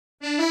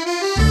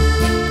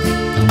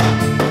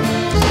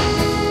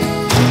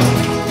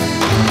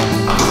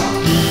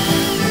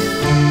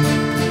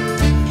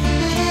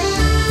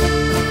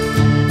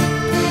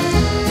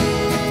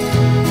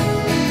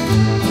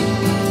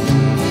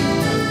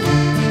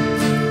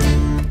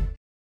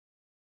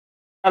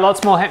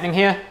Lots more happening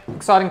here,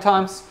 exciting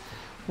times.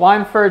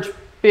 Wine fridge,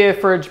 beer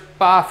fridge,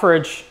 bar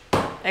fridge,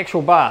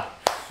 actual bar.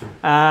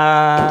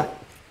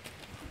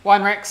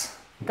 Wine racks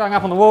going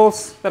up on the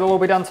walls, that'll all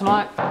be done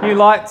tonight. New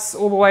lights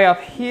all the way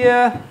up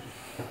here.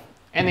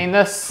 And then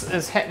this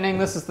is happening,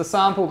 this is the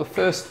sample, the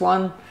first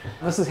one.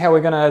 This is how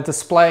we're going to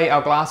display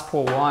our glass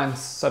pour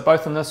wines. So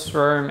both in this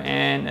room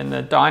and in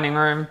the dining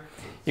room,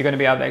 you're going to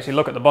be able to actually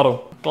look at the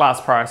bottle. Glass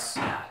price,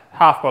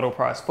 half bottle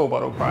price, full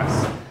bottle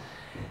price.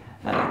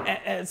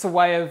 It's a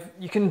way of,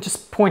 you can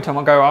just point them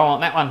and go, I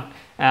want that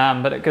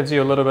one. But it gives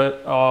you a little bit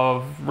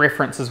of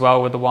reference as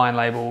well with the wine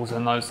labels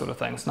and those sort of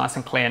things. Nice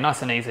and clear,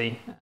 nice and easy.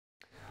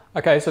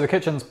 Okay, so the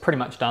kitchen's pretty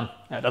much done.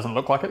 It doesn't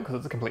look like it because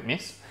it's a complete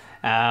mess.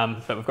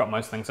 But we've got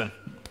most things in.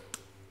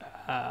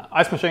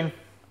 Ice machine,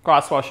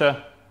 glass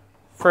washer,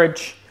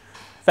 fridge,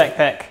 vac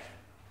pack,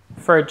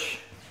 fridge,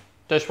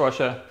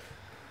 dishwasher,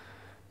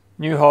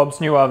 new hobs,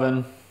 new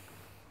oven,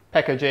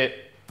 packer jet,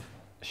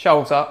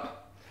 shelves up,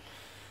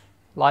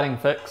 lighting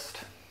fixed,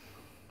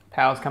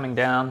 power's coming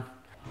down.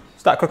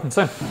 Start cooking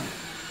soon.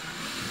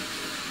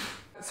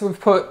 So we've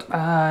put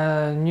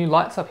new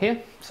lights up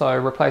here, so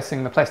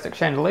replacing the plastic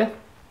chandelier.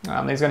 These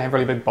are going to have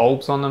really big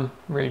bulbs on them,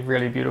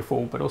 really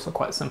beautiful, but also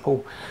quite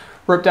simple.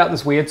 Ripped out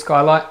this weird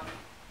skylight.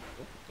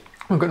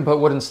 We're going to put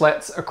wooden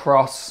slats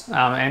across,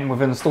 and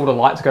we've installed a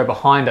light to go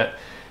behind it.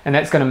 And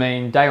that's going to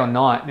mean day or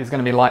night, there's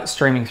going to be light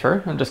streaming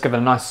through and just give it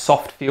a nice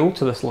soft feel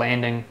to this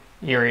landing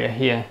area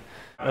here.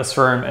 This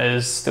room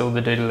is still the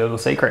dirty little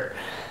secret.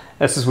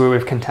 This is where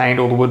we've contained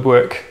all the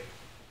woodwork.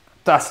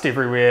 Dust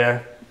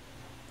everywhere,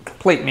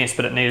 complete mess,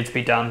 but it needed to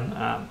be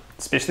done.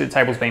 Especially the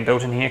tables being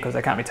built in here because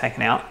they can't be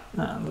taken out.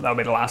 They'll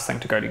be the last thing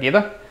to go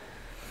together.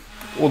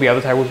 All the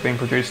other tables being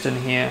produced in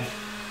here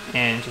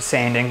and just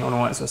sanding and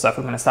all that sort of stuff.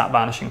 We're going to start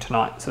varnishing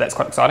tonight, so that's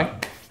quite exciting.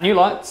 New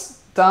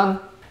lights, done.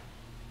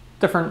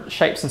 Different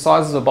shapes and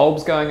sizes of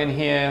bulbs going in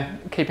here,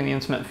 keeping the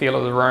intimate feel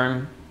of the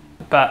room.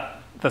 But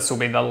this will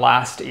be the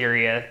last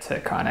area to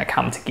kind of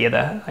come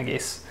together, I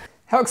guess.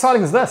 How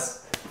exciting is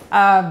this?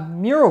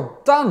 Mural,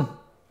 done.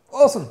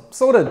 Awesome,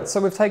 sorted.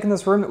 So we've taken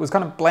this room that was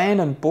kind of bland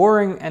and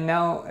boring, and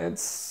now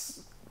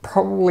it's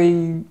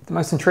probably the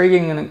most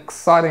intriguing and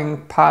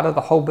exciting part of the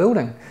whole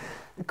building.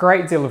 A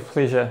great deal of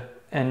pleasure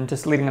in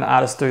just letting an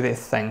artist do their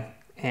thing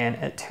and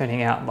it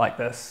turning out like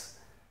this.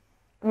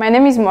 My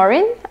name is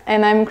Maureen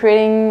and I'm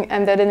creating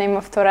under the name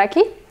of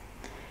Toraki.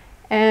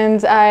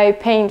 And I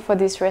paint for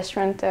this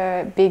restaurant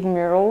a big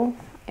mural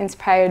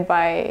inspired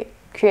by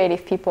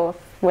creative people of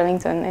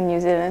Wellington and New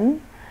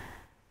Zealand.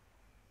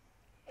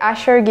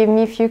 Asher gave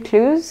me a few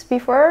clues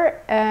before.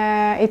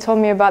 He told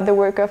me about the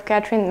work of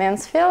Catherine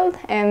Mansfield,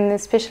 and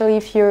especially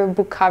a few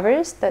book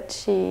covers that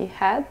she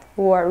had,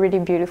 who are really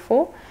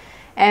beautiful.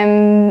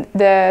 And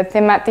the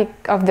thematic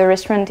of the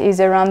restaurant is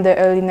around the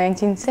early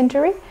 19th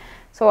century.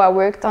 So I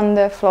worked on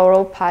the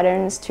floral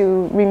patterns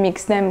to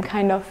remix them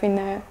kind of in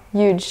a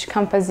huge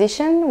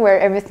composition where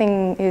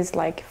everything is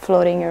like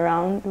floating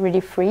around really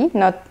free,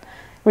 not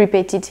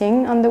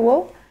repeating on the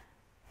wall.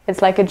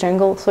 It's like a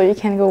jungle, so you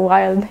can go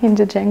wild in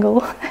the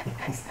jungle.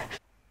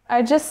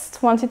 I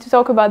just wanted to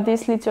talk about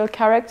this little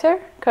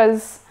character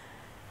because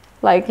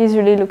like he's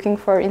really looking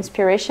for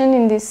inspiration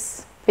in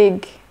this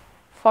big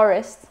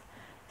forest.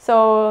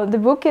 So the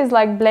book is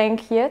like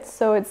blank yet,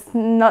 so it's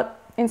not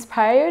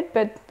inspired,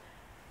 but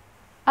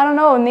I don't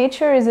know,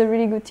 nature is a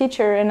really good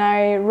teacher, and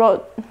I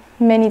wrote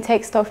many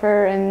texts of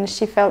her and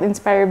she felt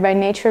inspired by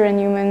nature and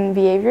human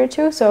behavior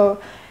too. So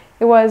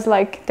it was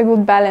like the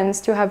good balance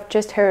to have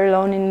just her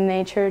alone in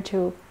nature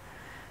to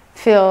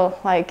feel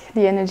like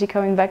the energy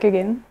coming back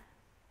again.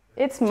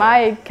 It's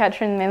my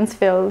Catherine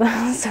Mansfield,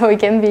 so it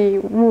can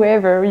be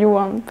whoever you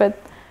want. But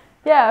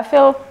yeah, I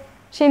feel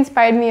she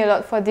inspired me a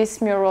lot for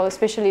this mural,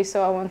 especially.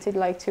 So I wanted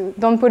like to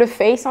don't put a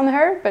face on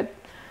her, but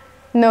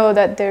know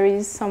that there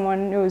is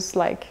someone who's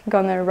like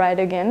gonna write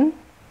again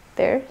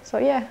there. So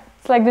yeah,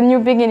 it's like the new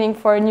beginning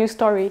for a new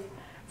story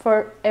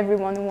for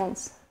everyone who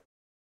wants.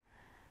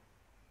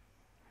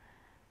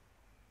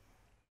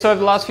 So over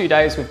the last few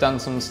days we've done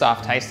some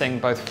staff tasting,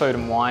 both food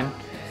and wine.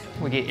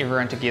 We get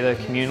everyone together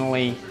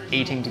communally,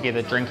 eating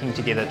together, drinking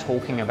together,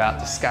 talking about,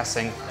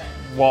 discussing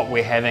what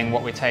we're having,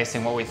 what we're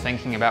tasting, what we're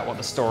thinking about, what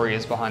the story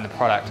is behind the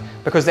product.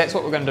 Because that's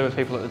what we're going to do with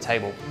people at the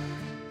table.